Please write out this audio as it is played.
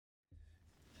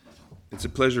It's a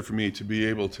pleasure for me to be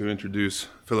able to introduce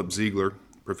Philip Ziegler,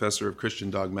 professor of Christian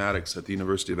dogmatics at the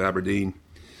University of Aberdeen.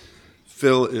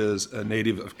 Phil is a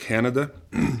native of Canada.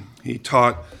 He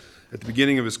taught at the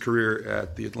beginning of his career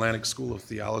at the Atlantic School of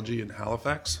Theology in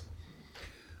Halifax,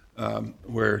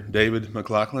 where David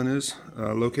McLaughlin is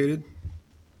located.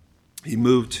 He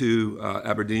moved to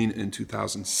Aberdeen in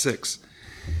 2006.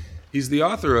 He's the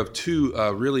author of two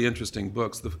really interesting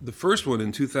books. The first one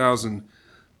in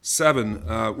 2007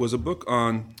 was a book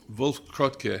on Wolf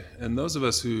Krotke, and those of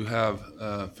us who have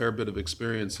a fair bit of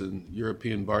experience in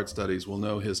European Bart studies will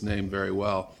know his name very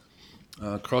well.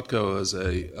 Krotke was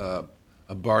a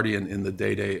Bardian in the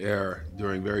Day era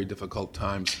during very difficult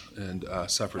times and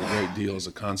suffered a great deal as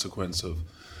a consequence of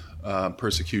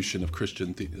persecution of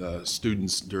Christian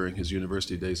students during his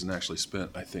university days, and actually spent,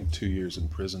 I think, 2 years in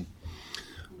prison.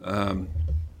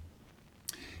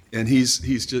 And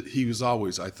he was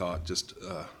always, I thought, just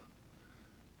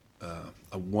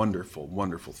a wonderful,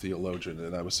 wonderful theologian,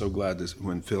 and I was so glad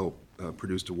when Phil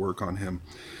produced a work on him.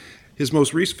 Phil's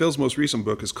most recent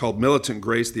book is called Militant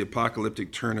Grace, The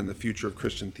Apocalyptic Turn and the Future of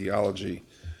Christian Theology,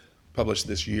 published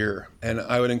this year. And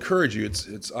I would encourage you,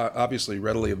 it's obviously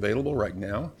readily available right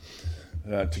now,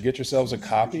 to get yourselves a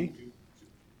copy.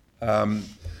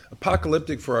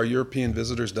 Apocalyptic for our European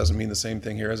visitors doesn't mean the same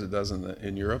thing here as it does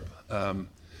in Europe.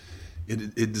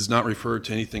 It does not refer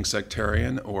to anything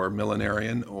sectarian or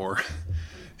millenarian or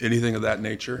anything of that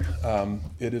nature.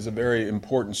 It is a very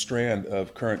important strand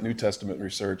of current New Testament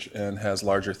research and has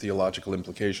larger theological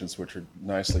implications, which are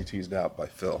nicely teased out by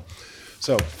Phil.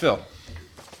 So, Phil.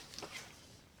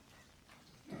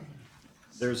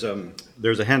 There's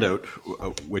a handout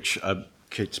which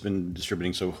Kate's been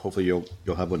distributing, so hopefully you'll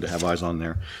have one to have eyes on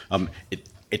there.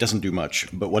 It doesn't do much,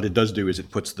 but what it does do is it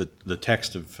puts the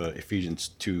text of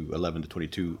Ephesians 2:11 to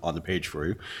 22 on the page for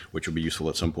you, which will be useful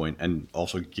at some point, and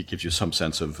also gives you some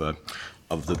sense of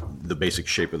the basic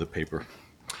shape of the paper.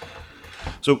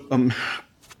 So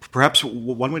perhaps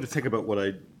one way to think about what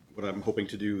I'm hoping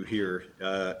to do here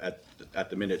at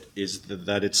the minute is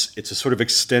that it's a sort of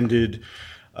extended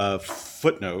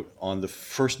footnote on the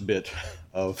first bit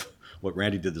of what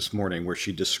Randy did this morning, where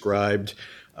she described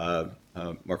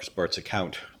Marcus Barth's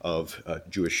account of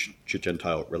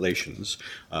Jewish-Gentile relations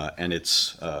and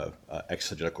its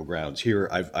exegetical grounds. Here,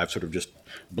 I've sort of just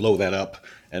blow that up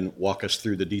and walk us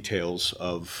through the details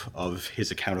of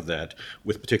his account of that,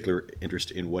 with particular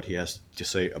interest in what he has to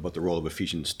say about the role of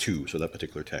Ephesians 2, so that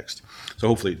particular text. So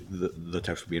hopefully the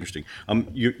text will be interesting.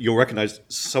 You'll recognize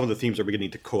some of the themes are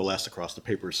beginning to coalesce across the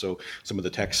paper, so some of the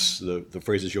texts, the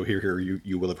phrases you'll hear here,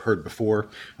 you will have heard before.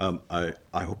 I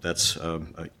hope that's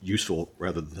useful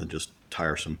rather than just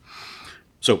tiresome.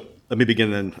 So let me begin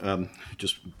then,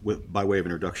 by way of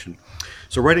introduction.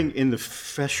 So writing in the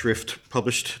Festschrift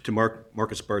published to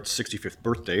Marcus Barth's 65th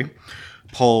birthday,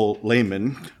 Paul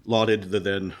Lehmann lauded the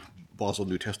then Basel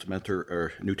New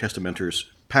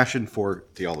Testamenter's passion for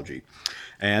theology,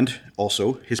 and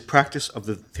also his practice of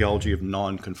the theology of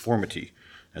nonconformity,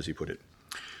 as he put it.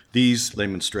 These,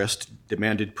 Lehmann stressed,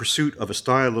 demanded pursuit of a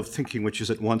style of thinking which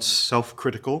is at once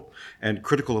self-critical and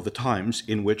critical of the times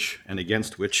in which and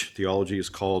against which theology is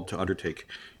called to undertake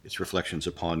its reflections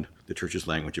upon the Church's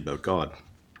language about God.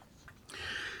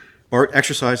 Barth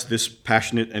exercised this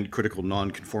passionate and critical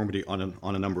nonconformity on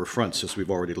a number of fronts, as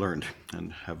we've already learned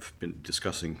and have been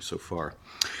discussing so far.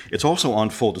 It's also on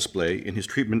full display in his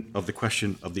treatment of the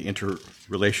question of the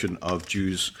interrelation of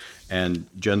Jews and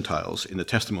Gentiles in the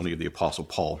testimony of the Apostle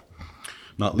Paul,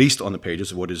 not least on the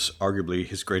pages of what is arguably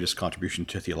his greatest contribution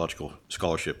to theological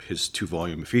scholarship, his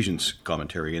 2-volume Ephesians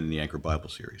commentary in the Anchor Bible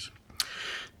series.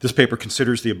 This paper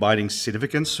considers the abiding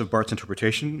significance of Barth's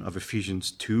interpretation of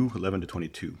Ephesians 2:11 to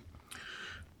 22.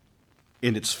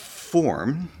 In its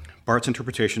form, Barth's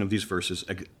interpretation of these verses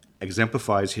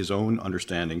exemplifies his own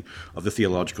understanding of the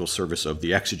theological service of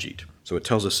the exegete. So it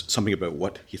tells us something about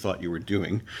what he thought you were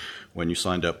doing when you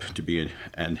signed up to be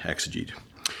an exegete.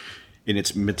 In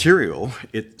its material,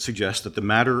 it suggests that the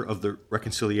matter of the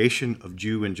reconciliation of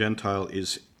Jew and Gentile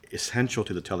is essential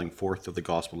to the telling forth of the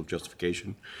gospel of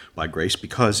justification by grace,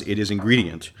 because it is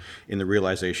ingredient in the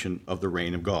realization of the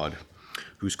reign of God,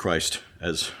 whose Christ,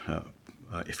 as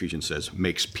Ephesians says,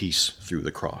 makes peace through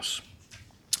the cross.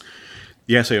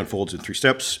 The essay unfolds in 3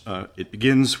 steps. It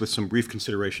begins with some brief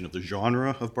consideration of the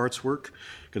genre of Barth's work,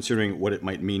 considering what it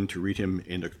might mean to read him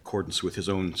in accordance with his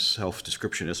own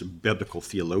self-description as a biblical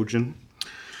theologian.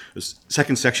 The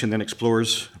second section then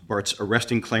explores Barth's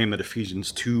arresting claim that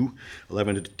Ephesians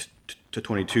 2:11 to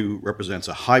 22 represents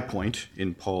a high point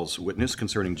in Paul's witness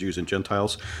concerning Jews and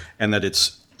Gentiles, and that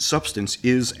its substance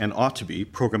is and ought to be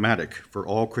programmatic for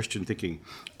all Christian thinking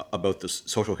about the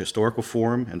social historical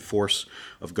form and force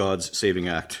of God's saving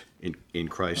act in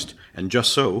Christ, and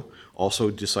just so, also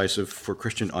decisive for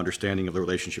Christian understanding of the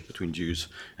relationship between Jews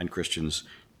and Christians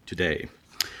today.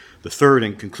 The third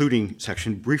and concluding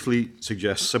section briefly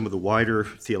suggests some of the wider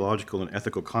theological and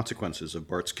ethical consequences of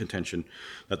Barth's contention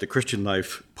that the Christian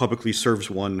life publicly serves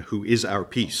one who is our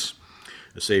peace,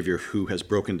 a Savior who has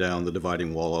broken down the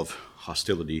dividing wall of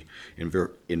hostility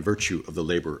in virtue of the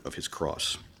labor of his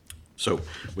cross. So,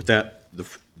 with that,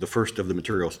 the first of the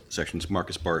material sections,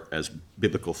 Marcus Barth as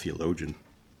biblical theologian.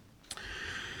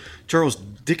 Charles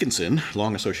Dickinson,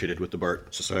 long associated with the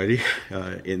Barth Society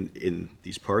in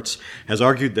these parts, has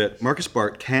argued that Marcus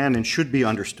Barth can and should be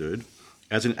understood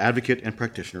as an advocate and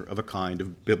practitioner of a kind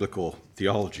of biblical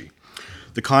theology,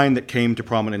 the kind that came to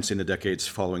prominence in the decades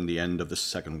following the end of the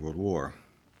Second World War.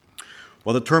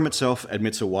 While the term itself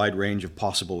admits a wide range of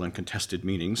possible and contested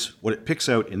meanings, what it picks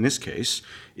out in this case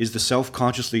is the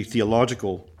self-consciously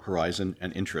theological horizon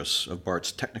and interests of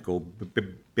Barth's technical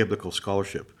biblical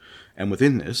scholarship, and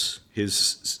within this,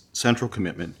 his central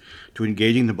commitment to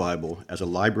engaging the Bible as a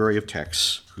library of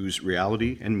texts whose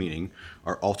reality and meaning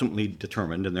are ultimately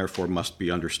determined and therefore must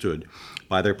be understood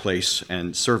by their place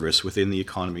and service within the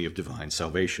economy of divine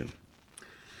salvation.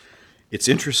 Its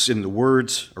interest in the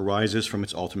words arises from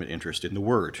its ultimate interest in the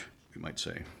Word, we might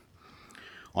say.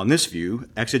 On this view,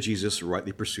 exegesis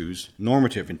rightly pursues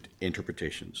normative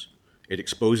interpretations. It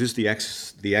exposes the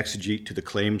exegete to the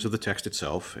claims of the text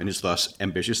itself and is thus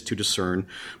ambitious to discern,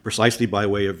 precisely by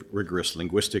way of rigorous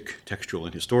linguistic, textual,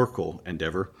 and historical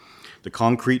endeavor, the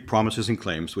concrete promises and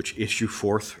claims which issue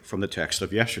forth from the text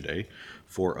of yesterday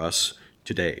for us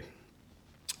today.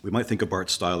 We might think of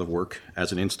Barth's style of work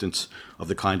as an instance of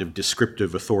the kind of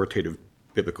descriptive, authoritative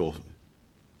biblical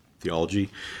theology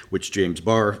which James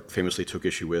Barr famously took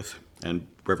issue with and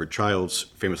Reverend Childs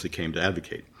famously came to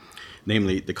advocate,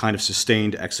 namely the kind of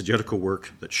sustained exegetical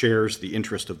work that shares the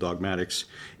interest of dogmatics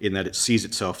in that it sees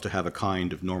itself to have a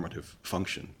kind of normative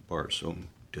function, Barr's own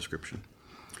description.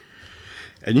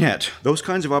 And yet, those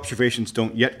kinds of observations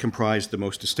don't yet comprise the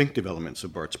most distinctive elements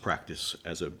of Barth's practice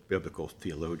as a biblical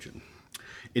theologian.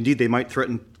 Indeed, they might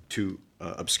threaten to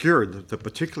obscure the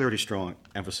particularly strong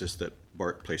emphasis that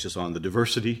Barth places on the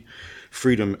diversity,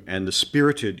 freedom, and the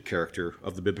spirited character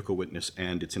of the biblical witness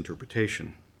and its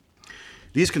interpretation.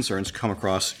 These concerns come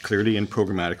across clearly and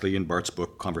programmatically in Barth's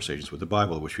book, Conversations with the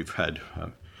Bible, which we've had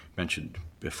mentioned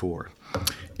before.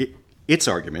 Its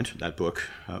argument, that book,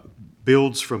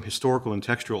 builds from historical and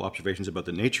textual observations about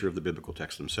the nature of the biblical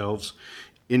texts themselves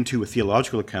into a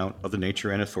theological account of the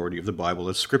nature and authority of the Bible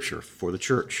as scripture for the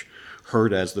church,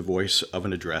 heard as the voice of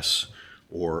an address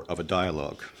or of a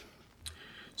dialogue.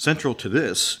 Central to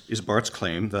this is Barth's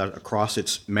claim that across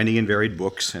its many and varied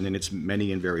books and in its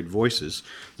many and varied voices,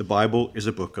 the Bible is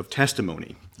a book of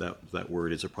testimony. That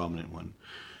word is a prominent one,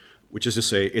 which is to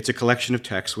say, it's a collection of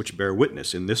texts which bear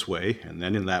witness in this way and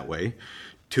then in that way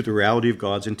to the reality of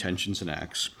God's intentions and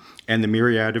acts and the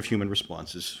myriad of human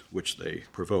responses which they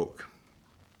provoke.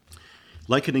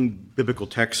 Likening biblical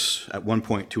texts at one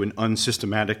point to an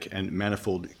unsystematic and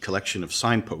manifold collection of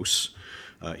signposts,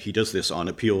 he does this on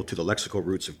appeal to the lexical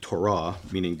roots of Torah,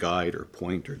 meaning guide or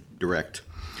point or direct.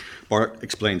 Barth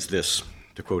explains this,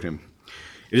 to quote him,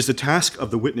 "It is the task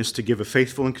of the witness to give a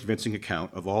faithful and convincing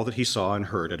account of all that he saw and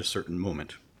heard at a certain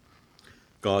moment.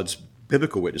 God's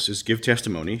biblical witnesses give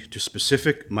testimony to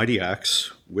specific mighty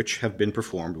acts which have been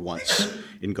performed once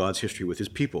in God's history with his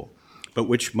people, but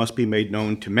which must be made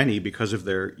known to many because of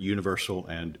their universal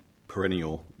and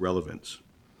perennial relevance."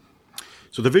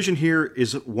 So the vision here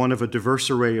is one of a diverse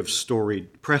array of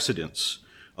storied precedents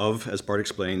of, as Barth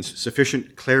explains,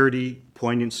 sufficient clarity,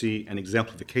 poignancy, and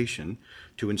exemplification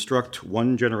to instruct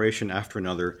one generation after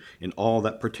another in all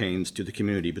that pertains to the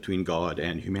community between God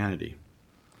and humanity.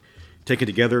 Taken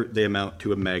together, they amount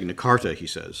to a Magna Carta, he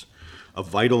says, a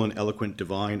vital and eloquent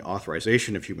divine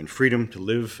authorization of human freedom to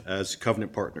live as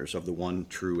covenant partners of the one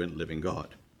true and living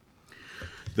God.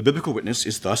 The biblical witness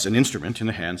is thus an instrument in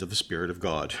the hands of the Spirit of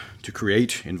God to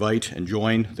create, invite, and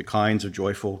join the kinds of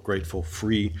joyful, grateful,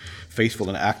 free, faithful,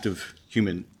 and active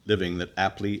human living that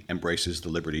aptly embraces the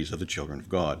liberties of the children of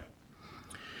God.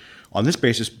 On this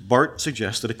basis, Barth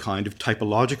suggests that a kind of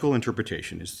typological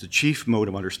interpretation is the chief mode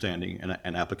of understanding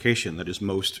and application that is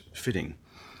most fitting.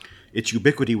 Its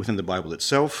ubiquity within the Bible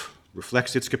itself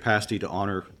reflects its capacity to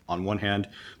honor, on one hand,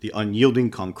 the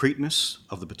unyielding concreteness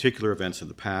of the particular events of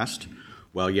the past,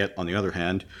 while yet, on the other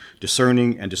hand,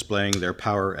 discerning and displaying their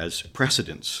power as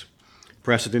precedents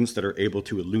that are able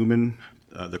to illumine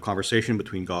the conversation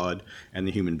between God and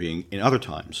the human being in other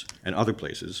times and other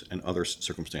places and other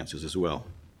circumstances as well.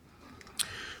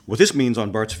 What this means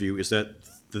on Barth's view is that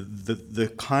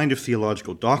the kind of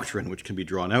theological doctrine which can be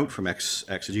drawn out from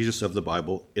exegesis of the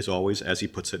Bible is always, as he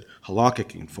puts it,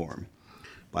 halakhic in form,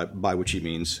 by which he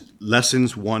means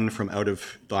lessons won from out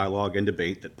of dialogue and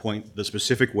debate that point the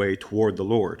specific way toward the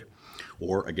Lord,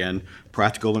 or again,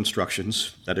 practical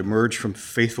instructions that emerge from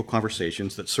faithful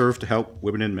conversations that serve to help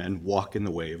women and men walk in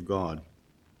the way of God.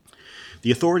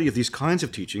 The authority of these kinds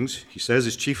of teachings, he says,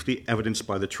 is chiefly evidenced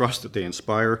by the trust that they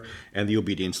inspire and the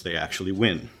obedience they actually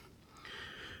win.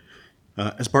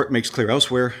 As Barth makes clear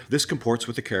elsewhere, this comports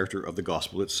with the character of the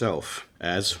gospel itself,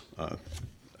 as, I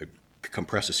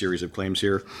compress a series of claims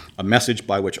here, a message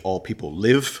by which all people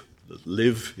live.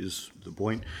 Live is the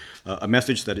point. A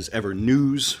message that is ever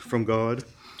news from God,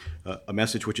 a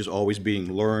message which is always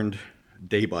being learned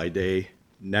day by day,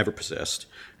 never possessed,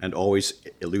 and always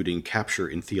eluding capture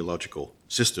in theological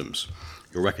systems.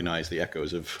 You'll recognize the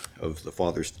echoes of the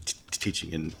Father's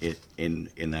teaching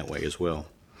in that way as well.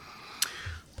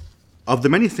 Of the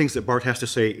many things that Barth has to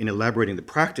say in elaborating the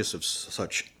practice of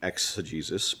such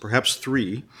exegesis, perhaps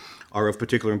three are of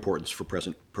particular importance for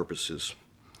present purposes.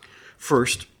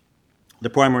 First, the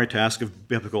primary task of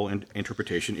biblical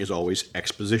interpretation is always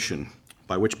exposition,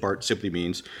 by which Barth simply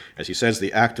means, as he says,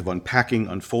 the act of unpacking,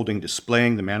 unfolding,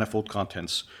 displaying the manifold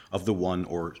contents of the one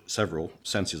or several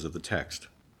senses of the text.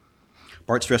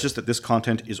 Barth stresses that this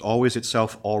content is always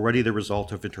itself already the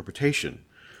result of interpretation,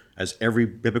 as every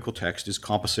biblical text is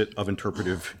composite of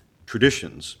interpretive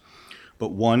traditions, but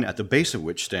one at the base of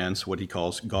which stands what he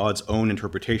calls God's own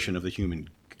interpretation of the human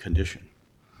condition.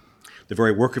 The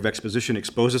very work of exposition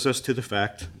exposes us to the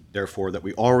fact, therefore, that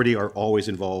we already are always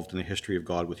involved in the history of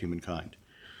God with humankind,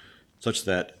 such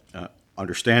that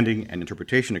understanding and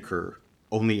interpretation occur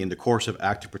only in the course of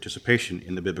active participation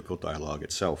in the biblical dialogue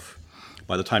itself.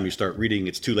 By the time you start reading,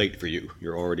 it's too late for you.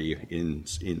 You're already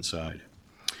inside.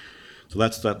 So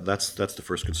that's the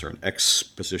first concern.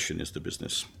 Exposition is the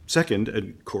business. Second,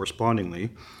 and correspondingly,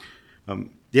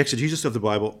 the exegesis of the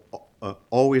Bible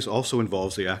always also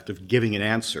involves the act of giving an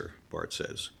answer, Barth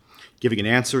says. Giving an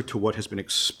answer to what has been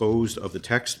exposed of the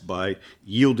text by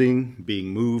yielding,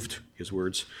 being moved, his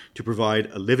words, to provide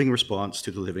a living response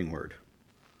to the living word.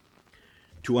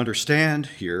 To understand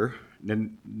here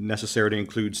necessarily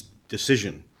includes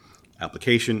decision,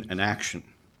 application, and action.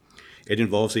 It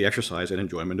involves the exercise and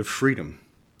enjoyment of freedom.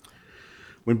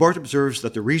 When Barth observes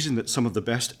that the reason that some of the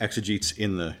best exegetes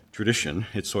in the tradition,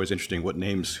 it's always interesting what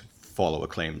names follow a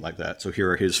claim like that. So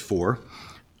here are his four: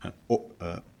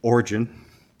 Origen,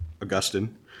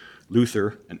 Augustine,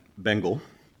 Luther, and Bengel.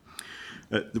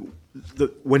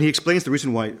 When he explains the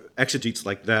reason why exegetes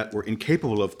like that were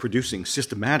incapable of producing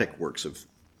systematic works of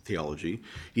theology,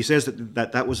 he says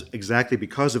that was exactly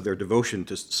because of their devotion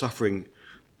to suffering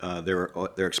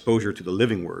their exposure to the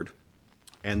living word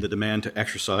and the demand to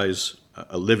exercise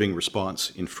a living response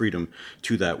in freedom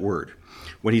to that word.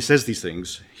 When he says these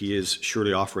things, he is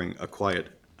surely offering a quiet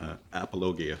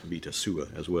apologia vita sua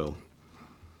as well.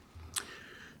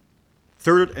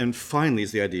 Third and finally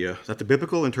is the idea that the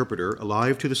biblical interpreter,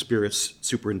 alive to the Spirit's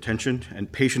superintention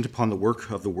and patient upon the work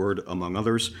of the word among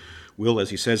others, will, as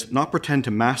he says, not pretend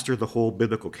to master the whole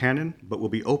biblical canon, but will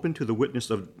be open to the witness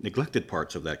of neglected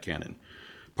parts of that canon,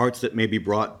 parts that may be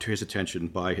brought to his attention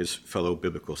by his fellow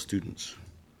biblical students.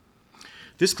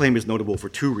 This claim is notable for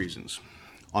two reasons.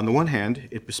 On the one hand,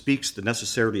 it bespeaks the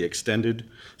necessarily extended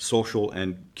social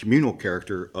and communal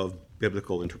character of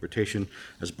biblical interpretation,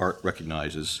 as Barth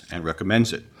recognizes and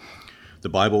recommends it. The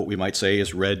Bible, we might say,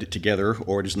 is read together,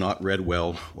 or it is not read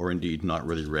well, or indeed not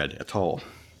really read at all.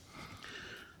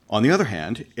 On the other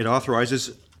hand, it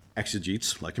authorizes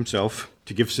exegetes, like himself,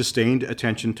 to give sustained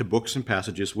attention to books and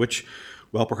passages which,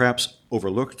 while perhaps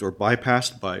overlooked or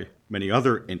bypassed by many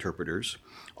other interpreters,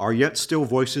 are yet still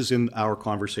voices in our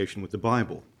conversation with the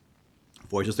Bible,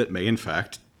 voices that may, in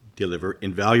fact, deliver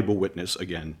invaluable witness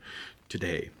again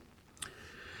today.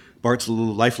 Barth's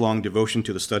lifelong devotion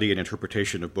to the study and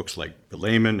interpretation of books like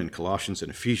Philemon and Colossians and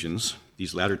Ephesians,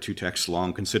 these latter two texts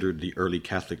long considered the early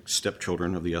Catholic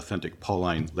stepchildren of the authentic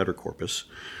Pauline letter corpus,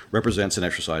 represents an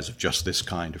exercise of just this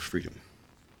kind of freedom.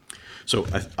 So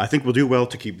I think we'll do well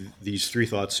to keep these three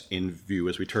thoughts in view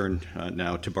as we turn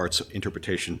now to Barth's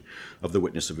interpretation of the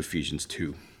witness of Ephesians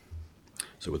 2.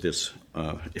 So with this,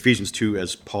 Ephesians 2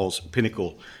 as Paul's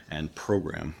pinnacle and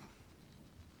program.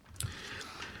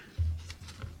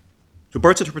 So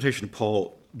Barth's interpretation of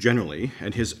Paul generally,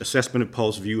 and his assessment of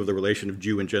Paul's view of the relation of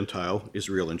Jew and Gentile,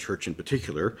 Israel and church in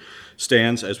particular,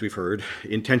 stands, as we've heard,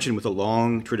 in tension with a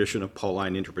long tradition of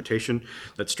Pauline interpretation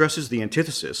that stresses the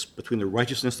antithesis between the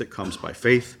righteousness that comes by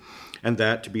faith and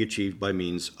that to be achieved by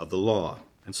means of the law,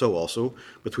 and so also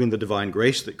between the divine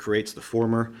grace that creates the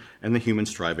former and the human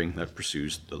striving that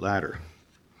pursues the latter.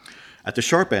 At the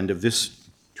sharp end of this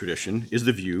tradition is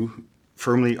the view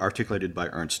firmly articulated by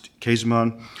Ernst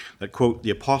Käsemann that, quote,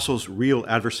 the apostle's real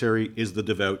adversary is the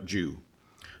devout Jew,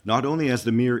 not only as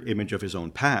the mere image of his own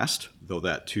past, though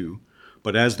that too,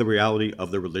 but as the reality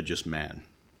of the religious man.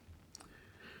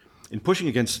 In pushing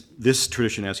against this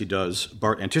tradition as he does,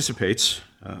 Barth anticipates,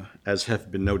 as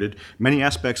have been noted, many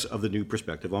aspects of the new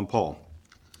perspective on Paul,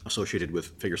 associated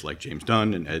with figures like James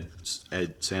Dunn and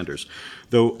Ed Sanders,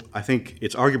 though I think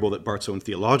it's arguable that Barth's own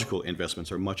theological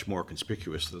investments are much more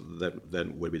conspicuous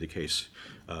than would be the case,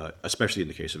 especially in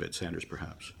the case of Ed Sanders,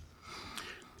 perhaps.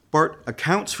 Barth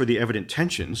accounts for the evident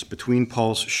tensions between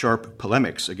Paul's sharp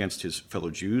polemics against his fellow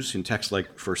Jews in texts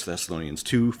like 1 Thessalonians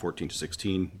 2,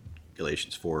 14-16,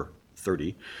 Galatians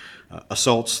 4:30,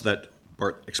 assaults that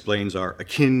Barth explains are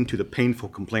akin to the painful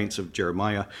complaints of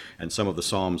Jeremiah and some of the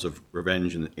Psalms of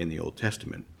revenge in the Old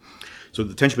Testament. So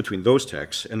the tension between those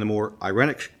texts and the more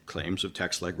ironic claims of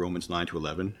texts like Romans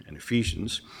 9-11 and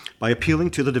Ephesians by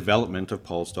appealing to the development of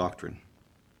Paul's doctrine.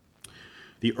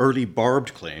 The early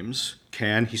barbed claims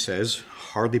can, he says,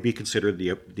 hardly be considered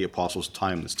the apostle's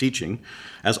timeless teaching,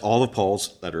 as all of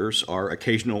Paul's letters are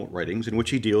occasional writings in which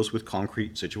he deals with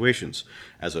concrete situations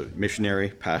as a missionary,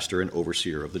 pastor, and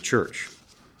overseer of the church.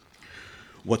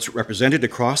 What's represented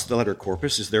across the letter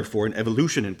corpus is therefore an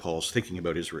evolution in Paul's thinking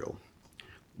about Israel,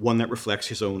 one that reflects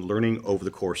his own learning over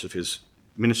the course of his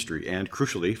ministry, and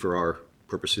crucially for our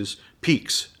purposes,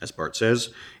 peaks, as Barth says,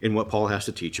 in what Paul has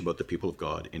to teach about the people of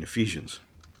God in Ephesians.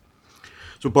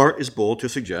 So Barth is bold to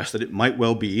suggest that it might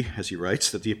well be, as he writes,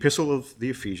 that the epistle of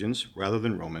the Ephesians, rather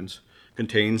than Romans,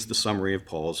 contains the summary of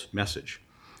Paul's message,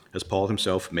 as Paul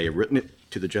himself may have written it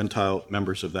to the Gentile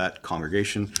members of that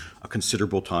congregation a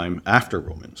considerable time after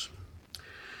Romans.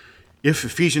 If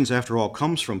Ephesians, after all,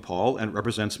 comes from Paul and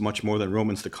represents much more than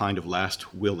Romans the kind of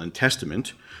last will and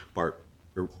testament, Barth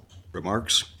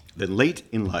remarks, then late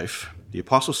in life, the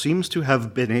apostle seems to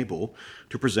have been able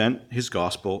to present his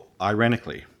gospel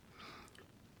ironically.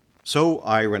 So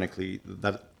ironically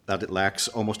that it lacks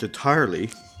almost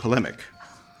entirely polemic.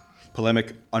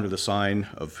 Polemic under the sign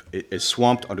of, it is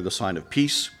swamped under the sign of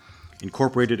peace,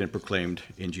 incorporated and proclaimed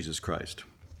in Jesus Christ.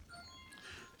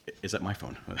 Is that my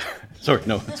phone? Sorry,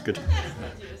 no, that's good.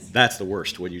 That's the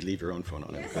worst, when you leave your own phone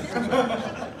on it.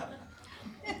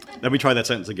 Let me try that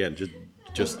sentence again,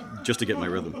 just to get my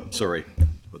rhythm. Sorry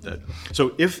about that.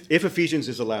 So if Ephesians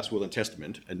is the last will and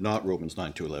testament, and not Romans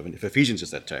 9-11, if Ephesians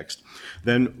is that text,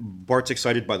 then Barth's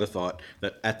excited by the thought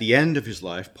that at the end of his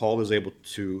life, Paul is able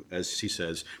to, as he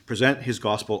says, present his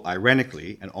gospel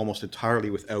ironically and almost entirely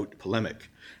without polemic,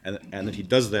 and that he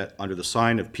does that under the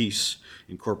sign of peace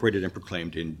incorporated and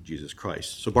proclaimed in Jesus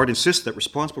Christ. So Barth insists that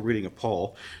responsible reading of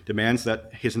Paul demands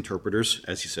that his interpreters,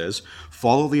 as he says,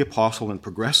 follow the apostle and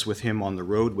progress with him on the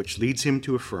road which leads him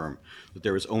to affirm that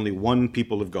there is only one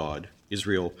people of God,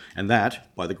 Israel, and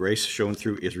that, by the grace shown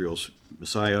through Israel's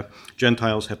Messiah,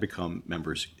 Gentiles have become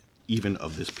members even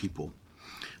of this people.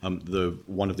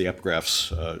 One of the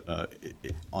epigraphs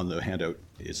on the handout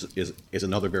is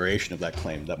another variation of that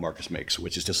claim that Marcus makes,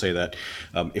 which is to say that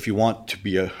if you want to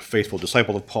be a faithful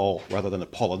disciple of Paul rather than a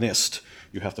Paulinist,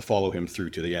 you have to follow him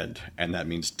through to the end, and that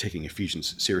means taking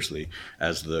Ephesians seriously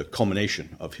as the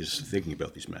culmination of his thinking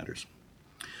about these matters.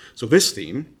 So this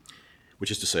theme,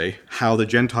 which is to say, how the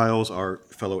Gentiles are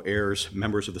fellow heirs,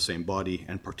 members of the same body,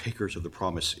 and partakers of the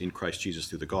promise in Christ Jesus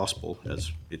through the gospel,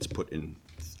 as it's put in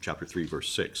chapter 3, verse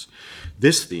 6.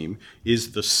 This theme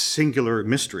is the singular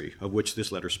mystery of which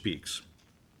this letter speaks.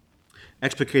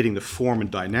 Explicating the form and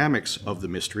dynamics of the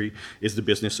mystery is the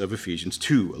business of Ephesians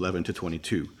 2,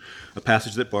 11-22, a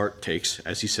passage that Barth takes,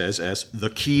 as he says, as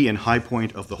the key and high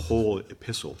point of the whole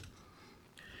epistle.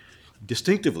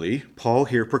 Distinctively, Paul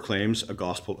here proclaims a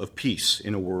gospel of peace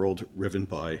in a world riven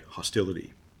by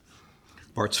hostility.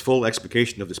 Barth's full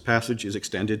explication of this passage is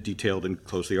extended, detailed, and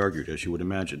closely argued, as you would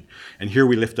imagine. And here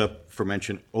we lift up for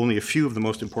mention only a few of the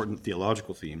most important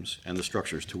theological themes and the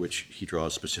structures to which he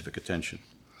draws specific attention.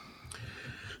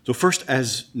 So first,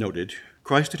 as noted,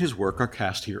 Christ and his work are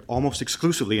cast here almost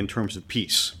exclusively in terms of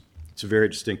peace. It's very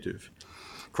distinctive.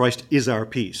 Christ is our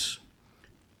peace.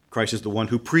 Christ is the one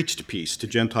who preached peace to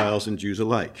Gentiles and Jews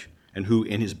alike, and who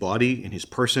in his body, in his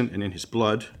person, and in his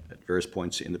blood, at various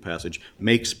points in the passage,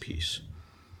 makes peace.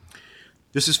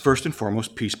 This is first and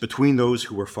foremost peace between those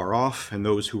who were far off and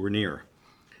those who were near,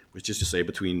 which is to say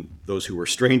between those who were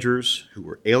strangers, who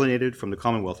were alienated from the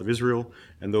commonwealth of Israel,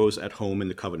 and those at home in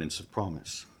the covenants of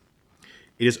promise.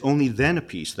 It is only then a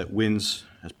peace that wins,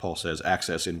 as Paul says,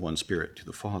 access in one spirit to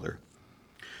the Father.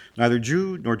 Neither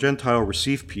Jew nor Gentile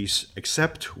receive peace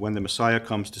except when the Messiah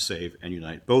comes to save and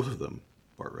unite both of them,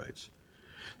 Barth writes.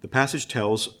 The passage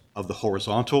tells of the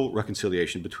horizontal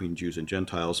reconciliation between Jews and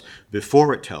Gentiles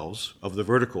before it tells of the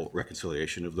vertical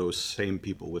reconciliation of those same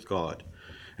people with God.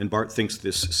 And Barth thinks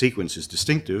this sequence is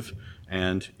distinctive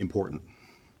and important.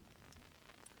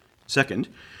 Second,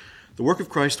 the work of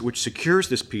Christ which secures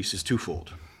this peace is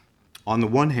twofold. On the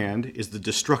one hand is the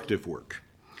destructive work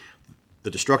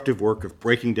of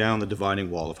breaking down the dividing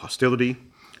wall of hostility,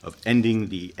 of ending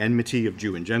the enmity of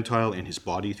Jew and Gentile in his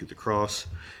body through the cross,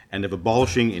 and of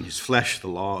abolishing in his flesh the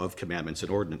law of commandments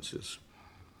and ordinances.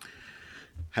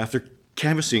 After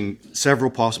canvassing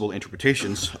several possible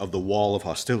interpretations of the wall of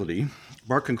hostility,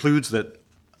 Barth concludes that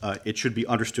it should be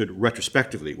understood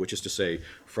retrospectively, which is to say,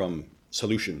 from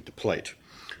solution to plight,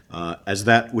 as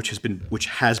that which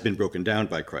has been broken down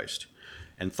by Christ.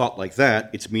 And thought like that,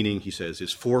 its meaning, he says,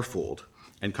 is fourfold,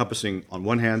 encompassing, on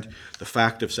one hand, the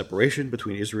fact of separation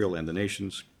between Israel and the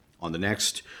nations, on the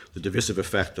next, the divisive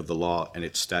effect of the law and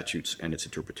its statutes and its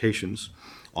interpretations,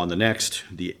 on the next,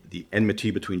 the enmity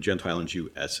between Gentile and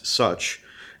Jew as such,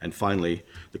 and finally,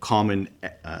 the common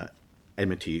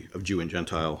enmity of Jew and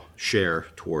Gentile share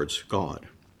towards God.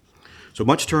 So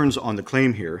much turns on the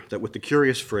claim here that with the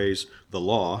curious phrase, the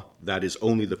law, that is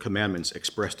only the commandments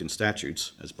expressed in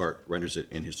statutes, as Barth renders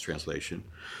it in his translation,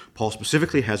 Paul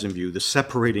specifically has in view the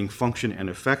separating function and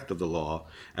effect of the law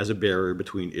as a barrier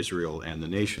between Israel and the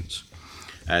nations.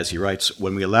 As he writes,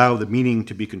 when we allow the meaning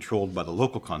to be controlled by the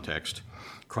local context,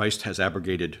 Christ has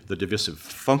abrogated the divisive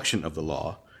function of the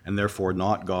law, and therefore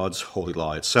not God's holy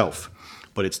law itself,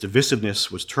 but its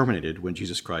divisiveness was terminated when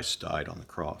Jesus Christ died on the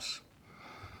cross.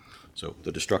 So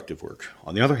the destructive work.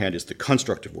 On the other hand is the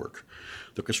constructive work.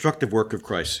 The constructive work of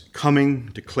Christ coming,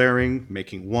 declaring,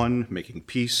 making one, making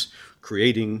peace,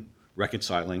 creating,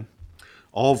 reconciling,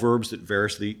 all verbs that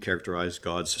variously characterize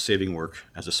God's saving work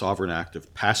as a sovereign act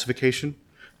of pacification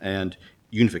and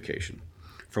unification,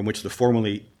 from which the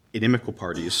formerly inimical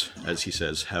parties, as he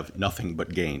says, have nothing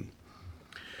but gain.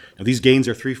 Now these gains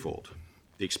are threefold.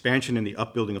 The expansion and the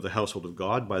upbuilding of the household of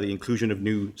God by the inclusion of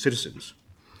new citizens,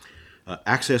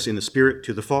 access in the Spirit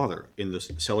to the Father in the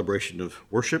celebration of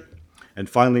worship, and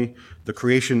finally, the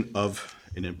creation of,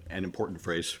 an important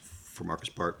phrase for Marcus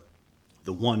Barth,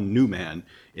 the one new man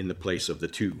in the place of the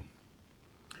two.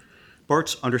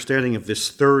 Barth's understanding of this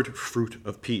third fruit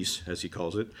of peace, as he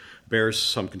calls it, bears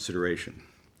some consideration.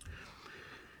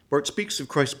 Barth speaks of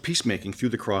Christ's peacemaking through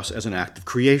the cross as an act of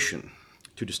creation,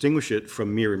 to distinguish it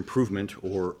from mere improvement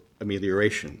or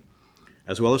amelioration,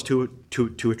 as well as to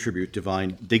attribute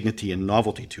divine dignity and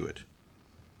novelty to it.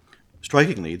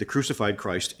 Strikingly, the crucified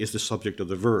Christ is the subject of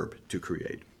the verb to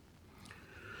create.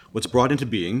 What's brought into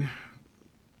being,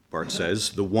 Barth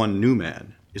says, the one new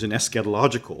man, is an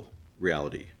eschatological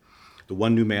reality. The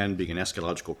one new man being an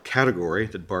eschatological category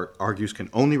that Barth argues can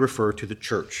only refer to the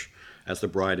church as the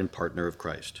bride and partner of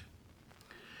Christ.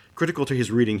 Critical to his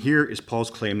reading here is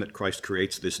Paul's claim that Christ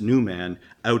creates this new man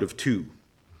out of two.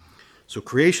 So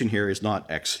creation here is not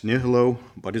ex nihilo,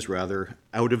 but is rather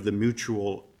out of the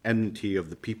mutual enmity of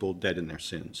the people dead in their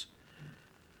sins.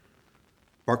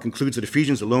 Barth concludes that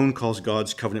Ephesians alone calls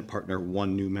God's covenant partner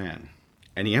one new man,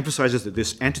 and he emphasizes that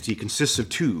this entity consists of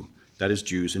two, that is,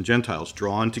 Jews and Gentiles,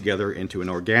 drawn together into an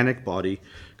organic body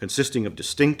consisting of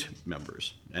distinct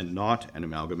members and not an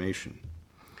amalgamation.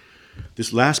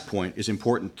 This last point is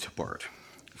important to Barth,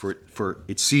 for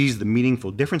it sees the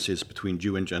meaningful differences between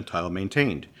Jew and Gentile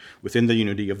maintained within the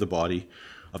unity of the body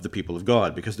of the people of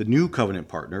God, because the new covenant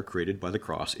partner created by the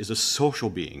cross is a social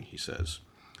being, he says,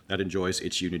 that enjoys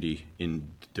its unity in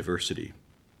diversity.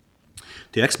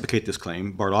 To explicate this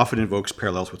claim, Barth often invokes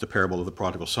parallels with the parable of the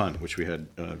prodigal son, which we had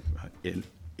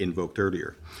invoked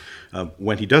earlier.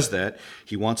 When he does that,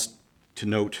 he wants to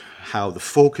note how the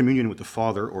full communion with the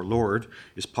Father or Lord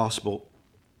is possible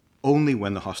only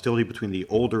when the hostility between the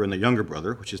older and the younger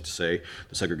brother, which is to say,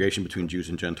 the segregation between Jews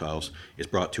and Gentiles, is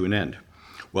brought to an end,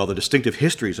 while the distinctive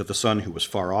histories of the son who was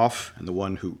far off and the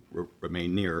one who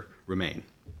remained near remain.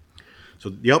 So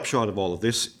the upshot of all of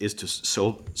this is to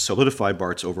solidify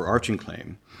Barth's overarching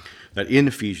claim that in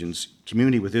Ephesians,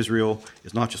 community with Israel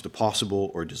is not just a possible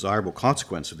or desirable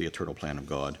consequence of the eternal plan of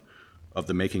God, of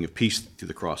the making of peace through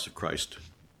the cross of Christ,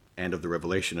 and of the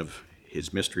revelation of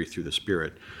his mystery through the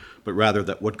Spirit, but rather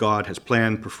that what God has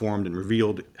planned, performed, and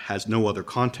revealed has no other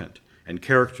content and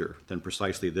character than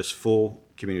precisely this full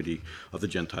community of the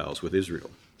Gentiles with Israel.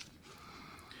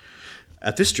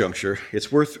 At this juncture,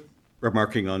 it's worth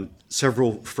remarking on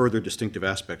several further distinctive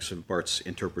aspects of Barth's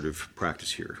interpretive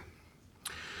practice here.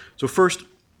 So first,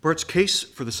 Barth's case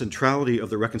for the centrality of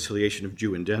the reconciliation of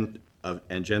Jew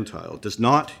and Gentile does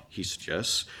not, he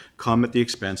suggests, come at the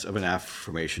expense of an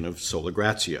affirmation of sola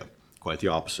gratia, quite the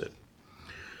opposite.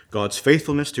 God's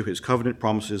faithfulness to his covenant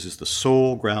promises is the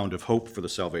sole ground of hope for the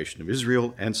salvation of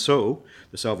Israel, and so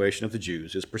the salvation of the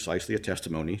Jews is precisely a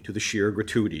testimony to the sheer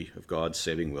gratuity of God's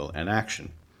saving will and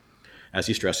action. As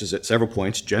he stresses at several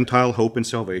points, Gentile hope and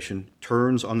salvation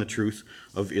turns on the truth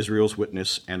of Israel's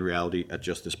witness and reality at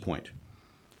just this point,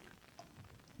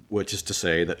 which is to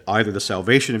say that either the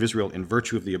salvation of Israel in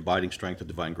virtue of the abiding strength of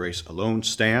divine grace alone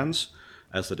stands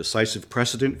as the decisive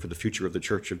precedent for the future of the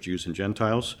church of Jews and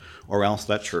Gentiles, or else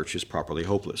that church is properly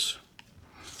hopeless.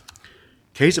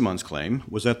 Käsemann's claim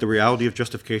was that the reality of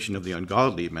justification of the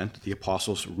ungodly meant that the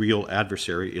apostles' real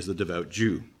adversary is the devout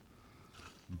Jew.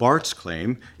 Barth's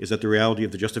claim is that the reality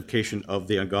of the justification of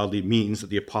the ungodly means that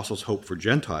the apostles' hope for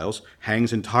Gentiles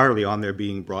hangs entirely on their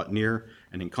being brought near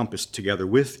and encompassed together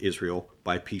with Israel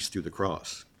by peace through the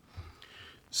cross.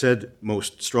 Said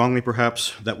most strongly,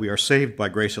 perhaps, that we are saved by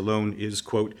grace alone is,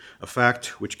 quote, a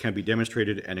fact which can be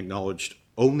demonstrated and acknowledged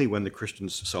only when the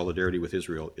Christian's solidarity with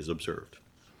Israel is observed.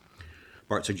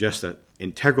 Barth suggests that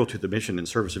integral to the mission and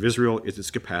service of Israel is its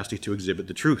capacity to exhibit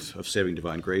the truth of saving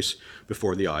divine grace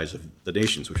before the eyes of the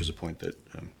nations, which is a point that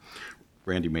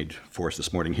Randy made for us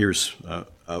this morning. Here's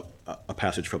a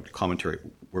passage from the commentary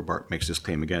where Barth makes this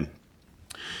claim again.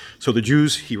 So the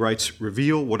Jews, he writes,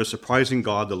 reveal what a surprising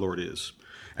God the Lord is,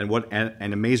 and what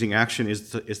an amazing action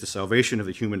is the salvation of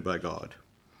the human by God.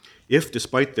 If,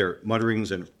 despite their mutterings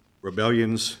and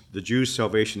rebellions, the Jews'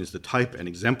 salvation is the type and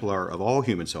exemplar of all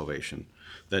human salvation,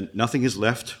 then nothing is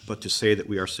left but to say that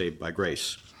we are saved by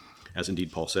grace, as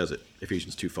indeed Paul says it,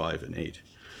 Ephesians 2:5 and 8.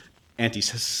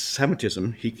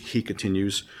 Anti-Semitism, he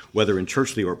continues, whether in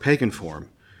churchly or pagan form,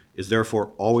 is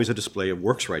therefore always a display of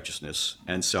works righteousness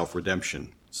and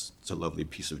self-redemption. It's a lovely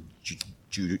piece of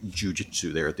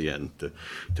jujitsu there at the end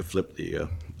to flip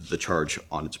the charge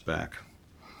on its back.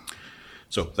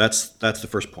 So that's the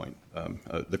first point.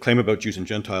 The claim about Jews and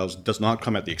Gentiles does not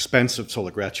come at the expense of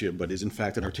sola gratia, but is in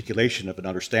fact an articulation of an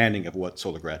understanding of what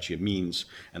sola gratia means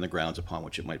and the grounds upon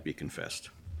which it might be confessed.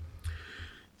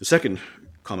 The second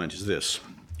comment is this.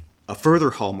 A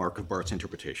further hallmark of Barth's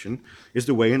interpretation is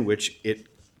the way in which it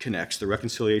connects the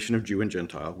reconciliation of Jew and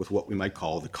Gentile with what we might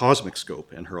call the cosmic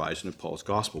scope and horizon of Paul's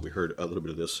gospel. We heard a little bit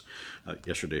of this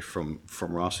yesterday from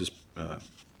Ross's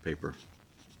paper.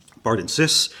 Barth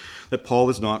insists that Paul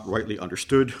is not rightly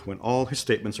understood when all his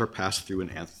statements are passed through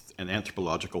an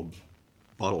anthropological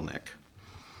bottleneck.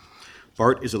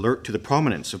 Barth is alert to the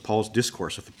prominence of Paul's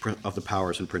discourse of the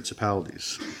powers and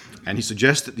principalities, and he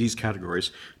suggests that these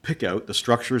categories pick out the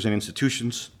structures and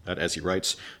institutions that, as he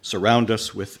writes, surround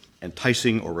us with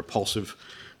enticing or repulsive,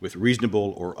 with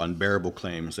reasonable or unbearable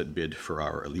claims that bid for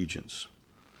our allegiance.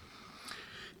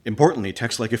 Importantly,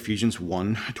 texts like Ephesians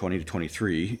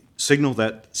 1:20-23 signal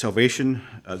that salvation,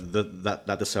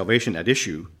 that the salvation at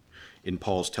issue in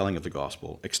Paul's telling of the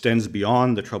gospel extends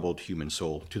beyond the troubled human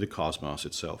soul to the cosmos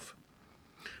itself.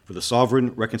 For the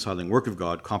sovereign reconciling work of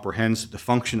God comprehends the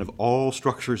function of all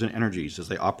structures and energies as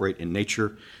they operate in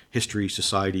nature, history,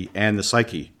 society, and the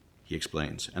psyche, he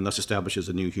explains, and thus establishes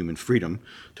a new human freedom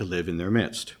to live in their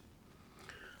midst.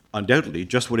 Undoubtedly,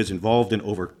 just what is involved in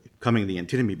overcoming the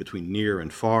antinomy between near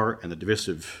and far and the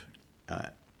divisive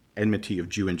enmity of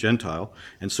Jew and Gentile,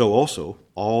 and so also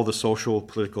all the social,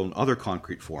 political, and other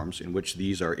concrete forms in which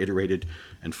these are iterated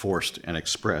and forced and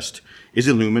expressed, is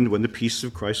illumined when the peace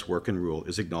of Christ's work and rule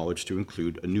is acknowledged to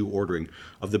include a new ordering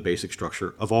of the basic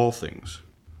structure of all things.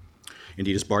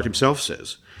 Indeed, as Barth himself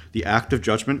says, the act of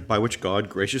judgment by which God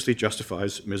graciously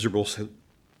justifies miserable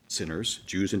sinners,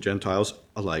 Jews and Gentiles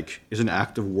alike, is an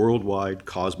act of worldwide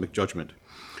cosmic judgment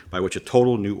by which a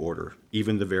total new order,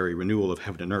 even the very renewal of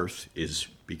heaven and earth, is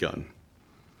begun.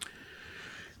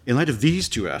 In light of these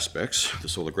two aspects, the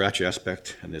sola gratia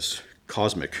aspect and this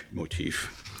cosmic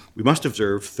motif, we must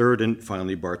observe, third and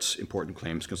finally, Barth's important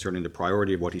claims concerning the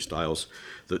priority of what he styles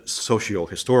the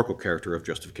socio-historical character of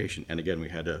justification. And again, we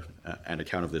had an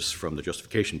account of this from the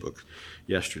Justification book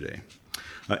yesterday.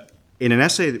 In an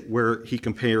essay where he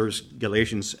compares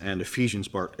Galatians and Ephesians,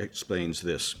 Barth explains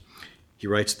this. He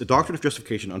writes, the doctrine of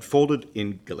justification unfolded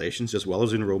in Galatians as well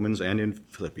as in Romans and in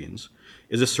Philippians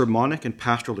is a sermonic and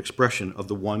pastoral expression of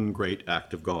the one great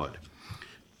act of God,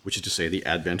 which is to say the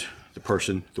advent, the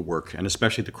person, the work, and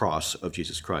especially the cross of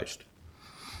Jesus Christ.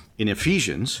 In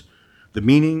Ephesians, the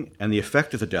meaning and the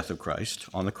effect of the death of Christ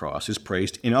on the cross is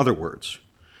praised in other words,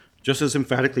 just as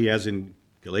emphatically as in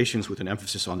Galatians with an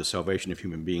emphasis on the salvation of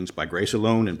human beings by grace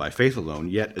alone and by faith alone,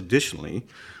 yet additionally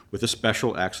with a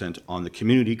special accent on the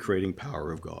community-creating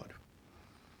power of God.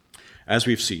 As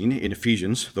we've seen in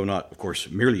Ephesians, though not, of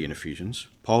course, merely in Ephesians,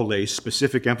 Paul lays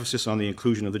specific emphasis on the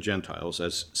inclusion of the Gentiles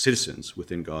as citizens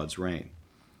within God's reign.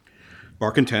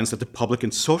 Barr contends that the public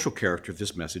and social character of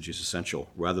this message is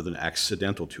essential rather than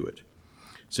accidental to it,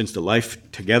 since the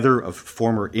life together of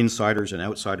former insiders and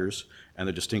outsiders and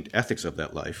the distinct ethics of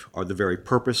that life are the very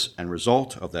purpose and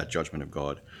result of that judgment of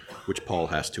God, which Paul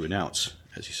has to announce,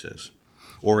 as he says.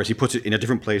 Or as he puts it in a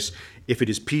different place, if it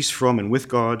is peace from and with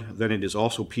God, then it is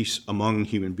also peace among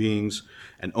human beings,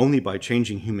 and only by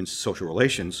changing human social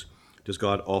relations does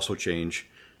God also change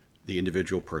the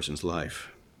individual person's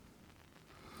life.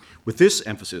 With this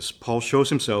emphasis, Paul shows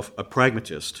himself a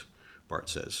pragmatist, Barth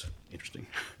says, interesting,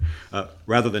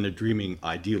 rather than a dreaming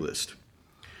idealist,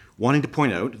 wanting to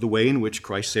point out the way in which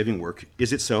Christ's saving work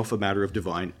is itself a matter of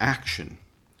divine action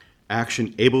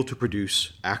able to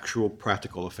produce actual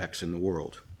practical effects in the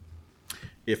world.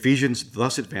 Ephesians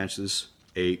thus advances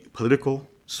a political,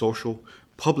 social,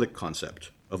 public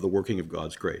concept of the working of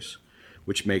God's grace,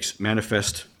 which makes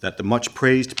manifest that the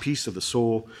much-praised peace of the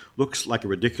soul looks like a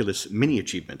ridiculous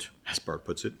mini-achievement, as Barth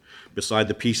puts it, beside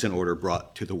the peace and order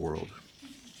brought to the world.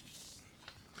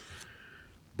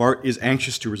 Barth is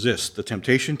anxious to resist the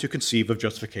temptation to conceive of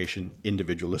justification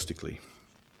individualistically.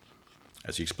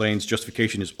 As he explains,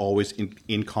 justification is always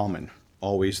in common,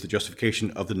 always the justification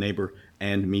of the neighbor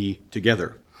and me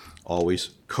together,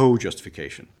 always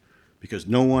co-justification, because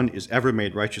no one is ever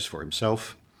made righteous for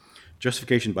himself.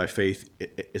 Justification by faith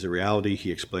is a reality,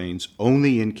 he explains,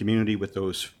 only in community with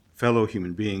those fellow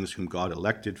human beings whom God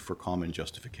elected for common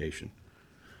justification.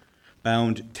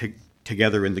 Bound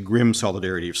together in the grim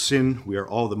solidarity of sin, we are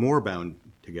all the more bound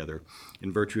together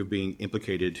in virtue of being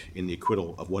implicated in the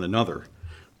acquittal of one another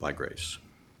by grace.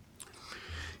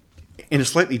 In a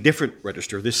slightly different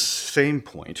register, this same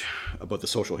point about the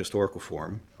social historical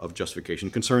form of justification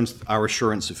concerns our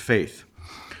assurance of faith.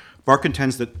 Barth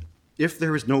contends that if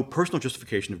there is no personal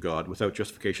justification of God without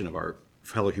justification of our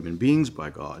fellow human beings by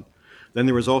God, then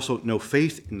there is also no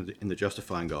faith in the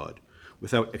justifying God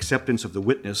without acceptance of the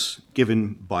witness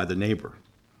given by the neighbor.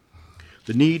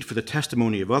 The need for the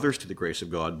testimony of others to the grace of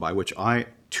God by which I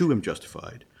too am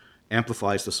justified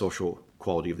amplifies the social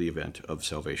quality of the event of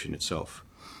salvation itself.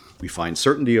 We find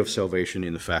certainty of salvation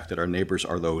in the fact that our neighbors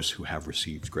are those who have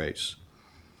received grace.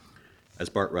 As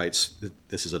Barth writes,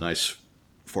 this is a nice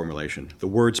formulation. The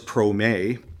words pro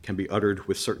me can be uttered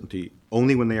with certainty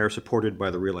only when they are supported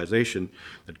by the realization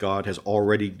that God has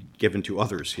already given to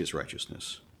others his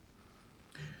righteousness.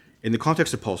 In the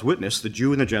context of Paul's witness, the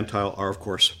Jew and the Gentile are, of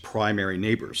course, primary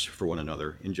neighbors for one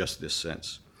another in just this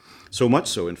sense. So much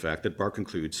so, in fact, that Barth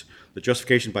concludes that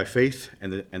justification by faith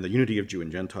and the unity of Jew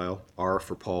and Gentile are,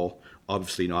 for Paul,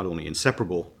 obviously not only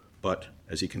inseparable, but,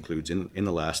 as he concludes in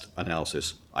the last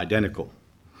analysis, identical.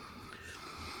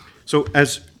 So,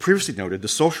 as previously noted, the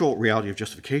social reality of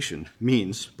justification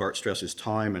means, Barth stresses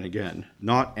time and again,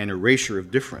 not an erasure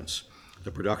of difference,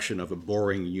 the production of a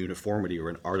boring uniformity or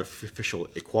an artificial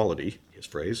equality, his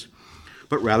phrase,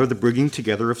 but rather the bringing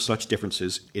together of such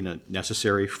differences in a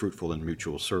necessary, fruitful, and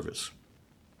mutual service.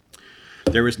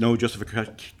 There is no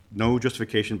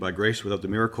justification by grace without the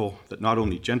miracle that not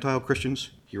only Gentile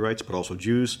Christians, he writes, but also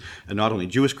Jews, and not only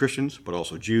Jewish Christians, but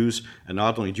also Jews, and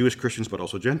not only Jewish Christians, but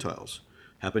also Gentiles,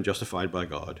 have been justified by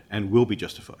God and will be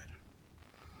justified.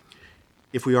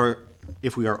 If we are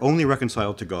only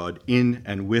reconciled to God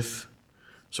If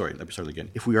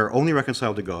we are only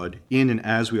reconciled to God in and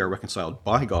as we are reconciled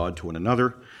by God to one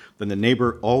another, then the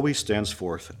neighbor always stands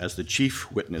forth as the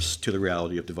chief witness to the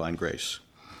reality of divine grace.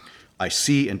 I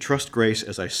see and trust grace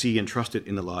as I see and trust it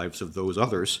in the lives of those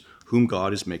others whom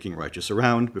God is making righteous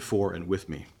around, before, and with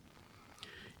me.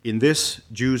 In this,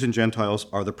 Jews and Gentiles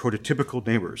are the prototypical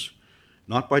neighbors,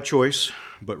 not by choice,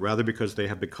 but rather because they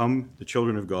have become the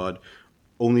children of God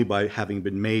only by having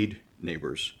been made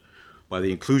neighbors, by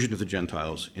the inclusion of the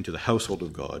Gentiles into the household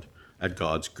of God at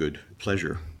God's good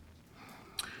pleasure.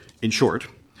 In short,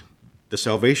 the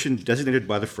salvation designated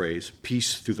by the phrase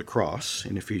peace through the cross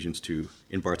in Ephesians 2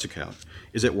 in Barth's account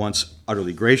is at once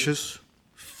utterly gracious,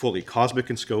 fully cosmic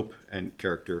in scope and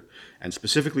character, and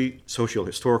specifically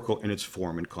socio-historical in its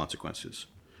form and consequences.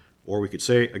 Or we could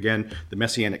say, again, the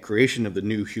messianic creation of the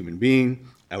new human being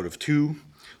out of two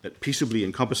that peaceably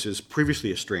encompasses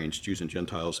previously estranged Jews and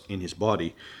Gentiles in his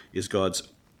body is God's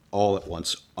all at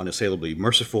once unassailably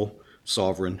merciful,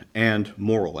 sovereign, and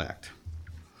moral act.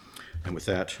 And with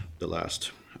that, the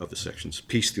last of the sections,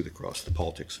 peace through the cross, the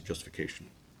politics of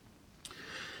justification.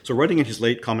 So writing in his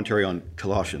late commentary on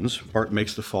Colossians, Barth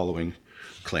makes the following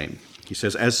claim. He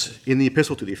says, as in the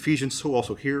epistle to the Ephesians, so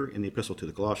also here in the epistle to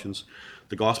the Colossians,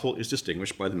 the gospel is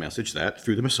distinguished by the message that,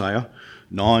 through the Messiah,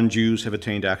 non-Jews have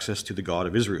attained access to the God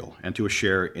of Israel and to a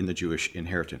share in the Jewish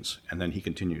inheritance. And then he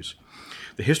continues,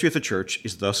 the history of the church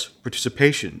is thus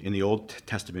participation in the Old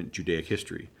Testament Judaic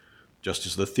history, just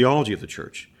as the theology of the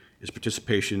church is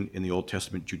participation in the Old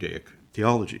Testament Judaic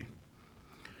theology.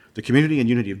 The community and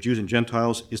unity of Jews and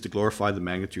Gentiles is to glorify the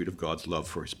magnitude of God's love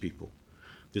for his people.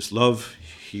 This love,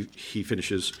 he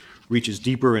finishes, reaches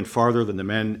deeper and farther than the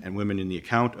men and women in the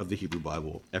account of the Hebrew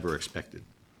Bible ever expected.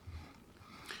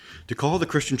 To call the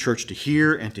Christian church to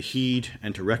hear and to heed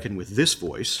and to reckon with this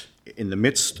voice in the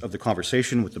midst of the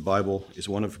conversation with the Bible is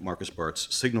one of Marcus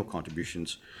Barth's signal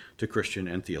contributions to Christian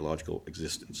and theological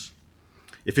existence.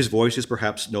 If his voice is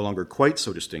perhaps no longer quite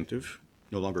so distinctive,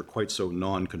 no longer quite so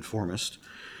nonconformist,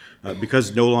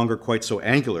 because no longer quite so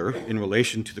angular in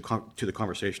relation to the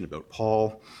conversation about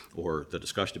Paul or the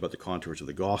discussion about the contours of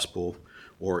the gospel,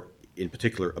 or in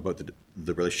particular about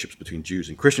the relationships between Jews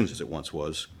and Christians as it once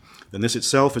was, then this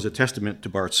itself is a testament to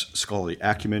Barth's scholarly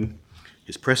acumen,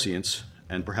 his prescience,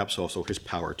 and perhaps also his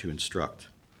power to instruct.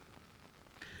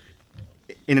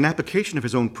 In an application of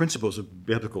his own principles of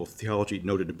biblical theology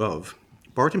noted above,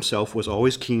 Barth himself was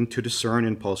always keen to discern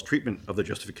in Paul's treatment of the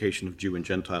justification of Jew and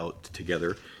Gentile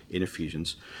together in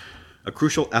Ephesians a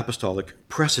crucial apostolic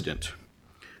precedent,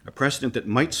 a precedent that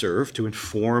might serve to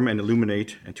inform and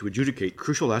illuminate and to adjudicate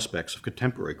crucial aspects of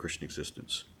contemporary Christian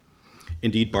existence.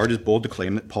 Indeed, Barth is bold to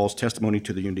claim that Paul's testimony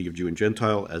to the unity of Jew and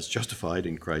Gentile as justified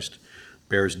in Christ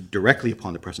bears directly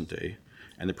upon the present day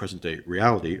and the present day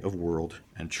reality of world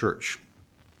and church.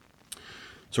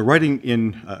 So writing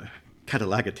in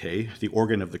Catalogicae, the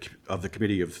organ of the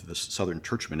Committee of the Southern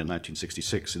Churchmen in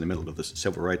 1966, in the middle of the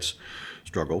civil rights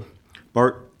struggle,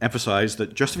 Barth emphasized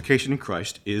that justification in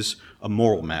Christ is a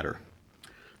moral matter,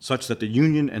 such that the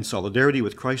union and solidarity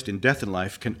with Christ in death and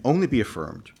life can only be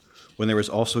affirmed when there is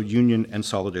also union and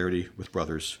solidarity with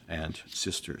brothers and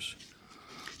sisters.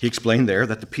 He explained there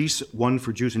that the peace won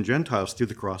for Jews and Gentiles through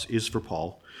the cross is, for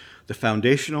Paul, the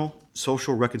foundational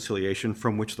social reconciliation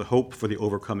from which the hope for the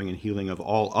overcoming and healing of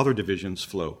all other divisions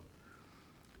flow.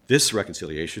 This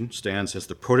reconciliation stands as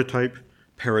the prototype,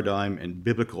 paradigm, and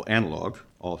biblical analog,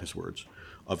 all his words,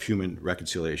 of human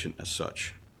reconciliation as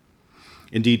such.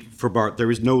 Indeed, for Barth,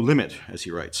 there is no limit, as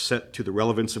he writes, set to the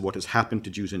relevance of what has happened to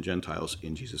Jews and Gentiles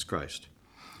in Jesus Christ.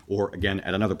 Or again,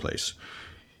 at another place,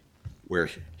 where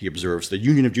he observes, the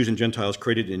union of Jews and Gentiles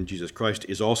created in Jesus Christ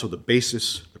is also the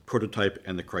basis, the prototype,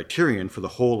 and the criterion for the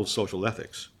whole of social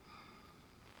ethics.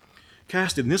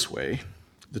 Cast in this way,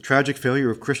 the tragic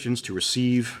failure of Christians to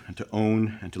receive and to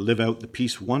own and to live out the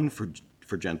peace won for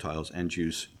Gentiles and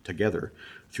Jews together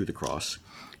through the cross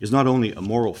is not only a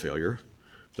moral failure,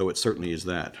 though it certainly is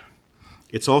that.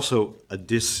 It's also a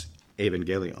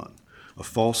dis-evangelion, a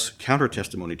false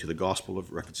counter-testimony to the gospel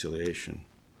of reconciliation.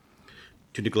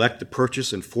 To neglect the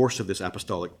purchase and force of this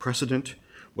apostolic precedent,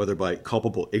 whether by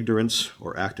culpable ignorance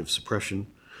or active suppression,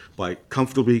 by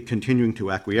comfortably continuing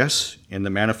to acquiesce in the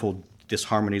manifold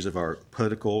disharmonies of our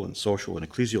political and social and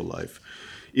ecclesial life,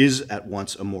 is at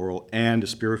once a moral and a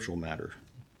spiritual matter.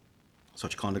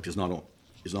 Such conduct is not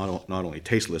only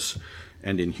tasteless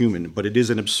and inhuman, but it is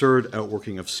an absurd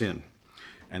outworking of sin,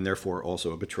 and therefore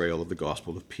also a betrayal of the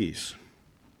gospel of peace.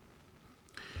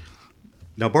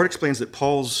 Now, Barth explains that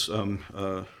Paul's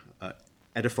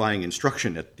edifying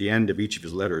instruction at the end of each of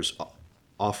his letters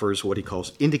offers what he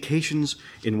calls indications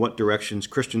in what directions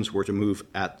Christians were to move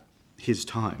at his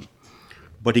time.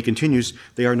 But he continues,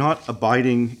 they are not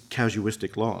abiding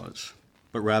casuistic laws,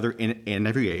 but rather in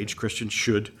every age, Christians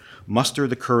should muster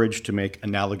the courage to make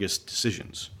analogous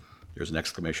decisions. There's an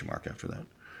exclamation mark after that.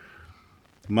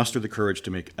 Muster the courage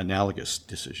to make analogous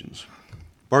decisions.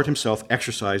 Barth himself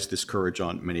exercised this courage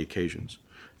on many occasions,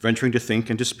 venturing to think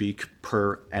and to speak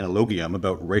per analogiam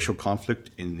about racial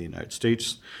conflict in the United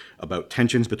States, about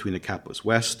tensions between the capitalist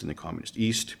West and the communist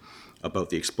East,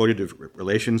 about the exploitative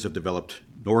relations of developed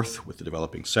North with the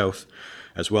developing South,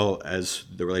 as well as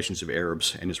the relations of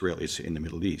Arabs and Israelis in the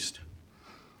Middle East.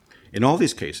 In all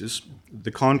these cases,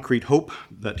 the concrete hope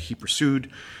that he pursued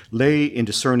lay in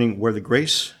discerning where the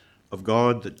grace of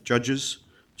God that judges,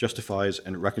 justifies,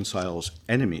 and reconciles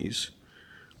enemies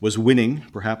was winning,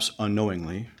 perhaps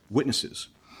unknowingly, witnesses,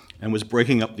 and was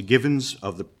breaking up the givens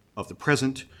of the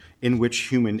present in which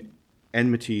human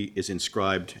enmity is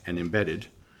inscribed and embedded,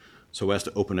 so as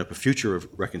to open up a future of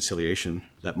reconciliation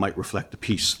that might reflect the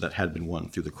peace that had been won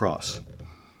through the cross.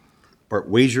 Barth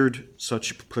wagered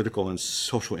such political and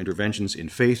social interventions in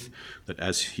faith that,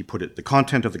 as he put it, the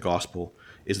content of the gospel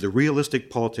is the realistic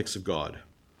politics of God,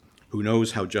 who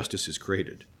knows how justice is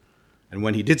created, And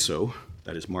when he did so,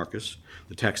 that is Marcus,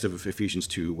 the text of Ephesians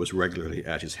 2 was regularly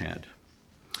at his hand.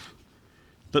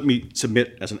 Let me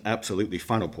submit as an absolutely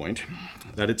final point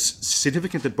that it's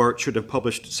significant that Barth should have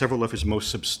published several of his most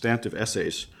substantive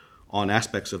essays on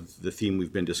aspects of the theme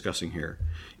we've been discussing here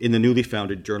in the newly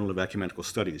founded Journal of Ecumenical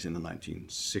Studies in the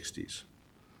 1960s.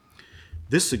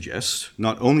 This suggests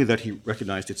not only that he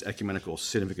recognized its ecumenical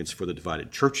significance for the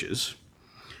divided churches,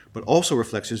 but also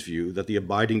reflects his view that the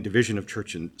abiding division of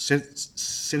church and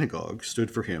synagogue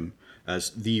stood for him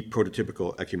as the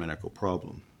prototypical ecumenical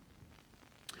problem.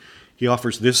 He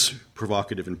offers this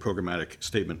provocative and programmatic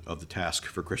statement of the task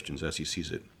for Christians as he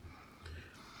sees it.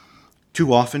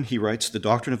 Too often, he writes, the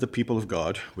doctrine of the people of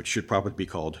God, which should probably be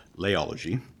called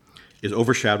laology, is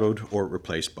overshadowed or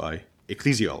replaced by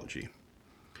ecclesiology.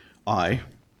 I,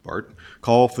 Barth,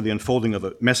 call for the unfolding of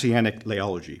a messianic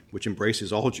laology, which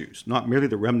embraces all Jews, not merely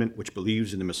the remnant which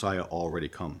believes in the Messiah already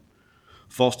come.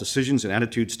 False decisions and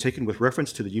attitudes taken with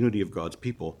reference to the unity of God's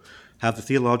people have the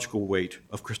theological weight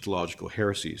of Christological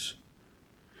heresies.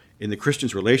 In the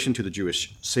Christian's relation to the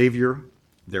Jewish Savior,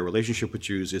 their relationship with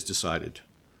Jews is decided.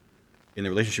 In the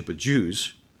relationship with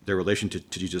Jews, their relation to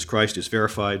Jesus Christ is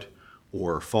verified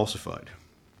or falsified.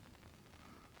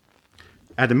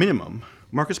 At a minimum,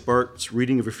 Marcus Barth's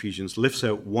reading of Ephesians lifts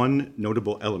out one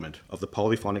notable element of the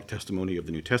polyphonic testimony of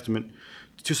the New Testament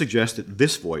to suggest that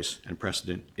this voice and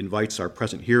precedent invites our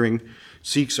present hearing,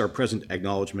 seeks our present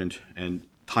acknowledgement, and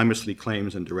timelessly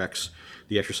claims and directs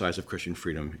the exercise of Christian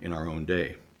freedom in our own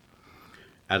day.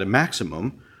 At a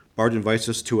maximum, Barth invites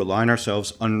us to align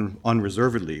ourselves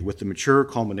unreservedly with the mature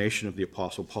culmination of the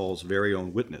Apostle Paul's very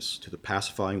own witness to the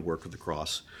pacifying work of the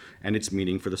cross and its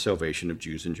meaning for the salvation of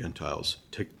Jews and Gentiles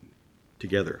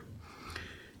together.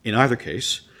 In either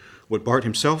case, what Barth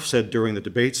himself said during the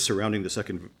debates surrounding the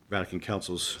Second Vatican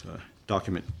Council's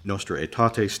document Nostra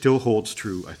Aetate still holds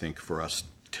true, I think, for us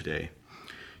today.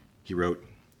 He wrote,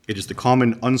 "It is the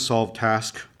common unsolved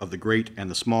task of the great and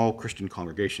the small Christian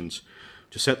congregations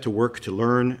to set to work to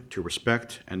learn, to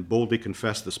respect, and boldly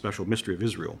confess the special mystery of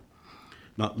Israel,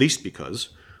 not least because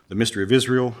the mystery of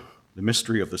Israel, the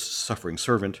mystery of the suffering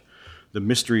servant, the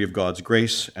mystery of God's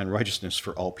grace and righteousness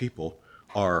for all people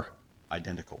are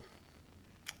identical."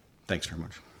 Thanks very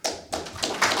much.